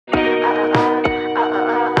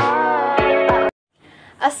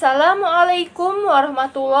Assalamualaikum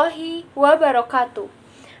warahmatullahi wabarakatuh.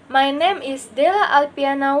 My name is Della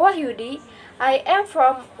Alpiana Wahyudi. I am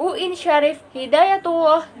from UIN Syarif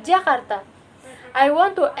Hidayatullah, Jakarta. I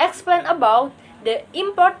want to explain about the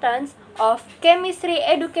importance of chemistry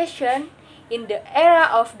education in the era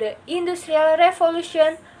of the Industrial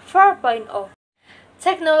Revolution 4.0.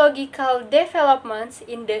 Technological developments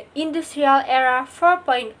in the Industrial Era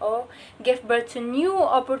 4.0 gave birth to new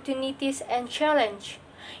opportunities and challenges.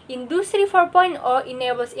 Industry 4.0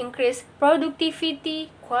 enables increased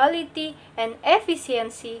productivity, quality, and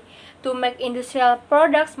efficiency to make industrial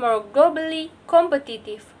products more globally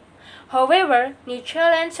competitive. However, new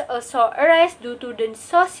challenges also arise due to the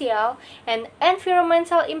social and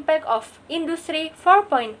environmental impact of Industry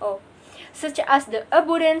 4.0, such as the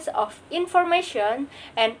abundance of information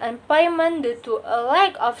and unemployment due to a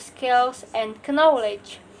lack of skills and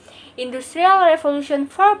knowledge. Industrial Revolution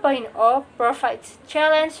 4.0 provides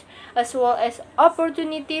challenge as well as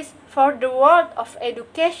opportunities for the world of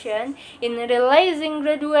education in realizing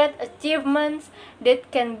graduate achievements that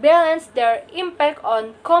can balance their impact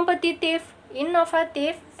on competitive,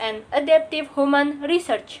 innovative, and adaptive human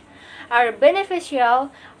research, are beneficial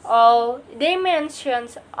all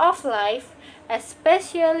dimensions of life,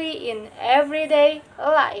 especially in everyday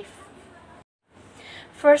life.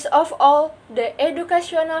 First of all, the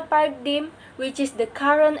educational paradigm, which is the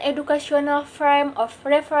current educational frame of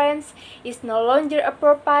reference, is no longer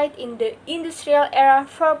appropriate in the Industrial Era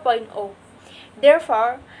 4.0.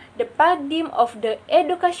 Therefore, the paradigm of the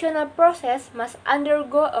educational process must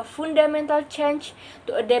undergo a fundamental change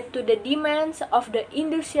to adapt to the demands of the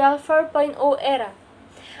Industrial 4.0 era.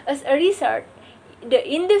 As a result, the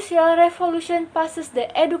Industrial Revolution passes the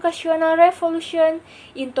Educational Revolution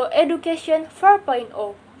into Education 4.0.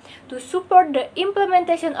 To support the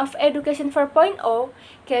implementation of Education 4.0,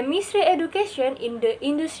 chemistry education in the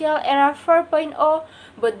Industrial Era 4.0,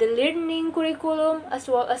 both the learning curriculum as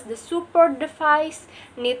well as the support device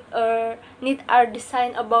need are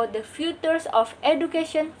designed about the futures of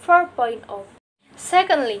Education 4.0.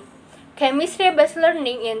 Secondly, chemistry-based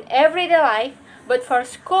learning in everyday life, but for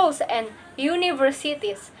schools and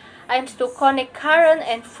universities, aims to connect current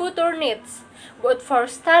and future needs, both for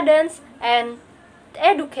students and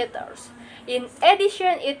educators. In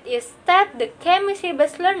addition, it is that the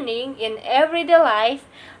chemistry-based learning in everyday life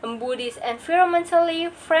embodies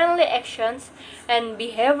environmentally friendly actions and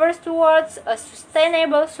behaviors towards a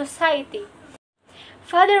sustainable society.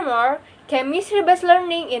 Furthermore, chemistry-based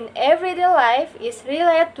learning in everyday life is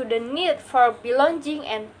related to the need for belonging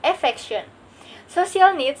and affection.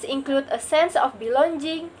 Social needs include a sense of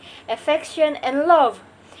belonging, affection, and love,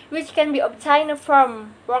 which can be obtained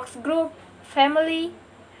from work group, family,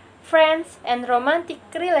 friends, and romantic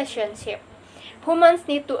relationship. Humans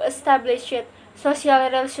need to establish social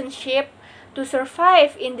relationship to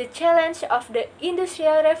survive in the challenge of the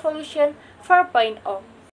Industrial Revolution 4.0.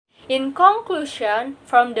 In conclusion,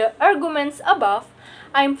 from the arguments above,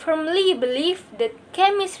 I firmly believe that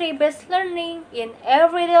chemistry-based learning in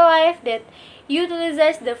everyday life that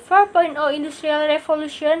utilizes the 4.0 Industrial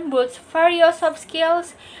Revolution builds various soft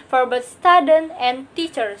skills for both students and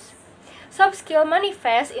teachers. Soft skill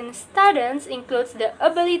manifest in students includes the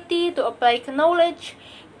ability to apply knowledge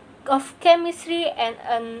of chemistry in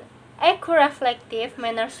an eco-reflective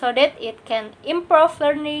manner so that it can improve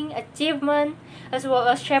learning achievement as well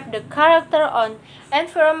as shape the character on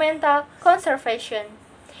environmental conservation.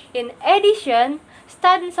 In addition,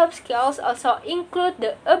 student soft skills also include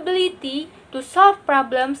the ability to solve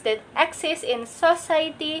problems that exist in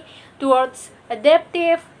society towards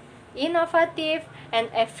adaptive, innovative, and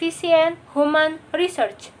efficient human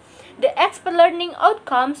research. The expert learning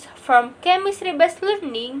outcomes from chemistry-based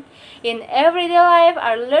learning in everyday life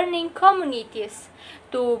are learning communities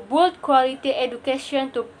to build quality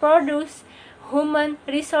education to produce human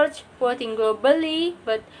research working globally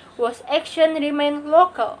but whose action remain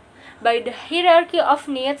local by the hierarchy of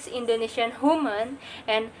needs Indonesian human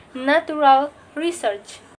and natural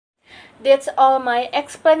research. That's all my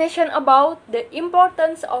explanation about the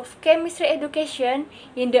importance of chemistry education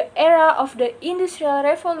in the era of the Industrial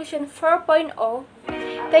Revolution 4.0.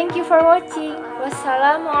 Thank you for watching.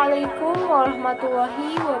 Wassalamualaikum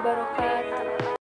warahmatullahi wabarakatuh.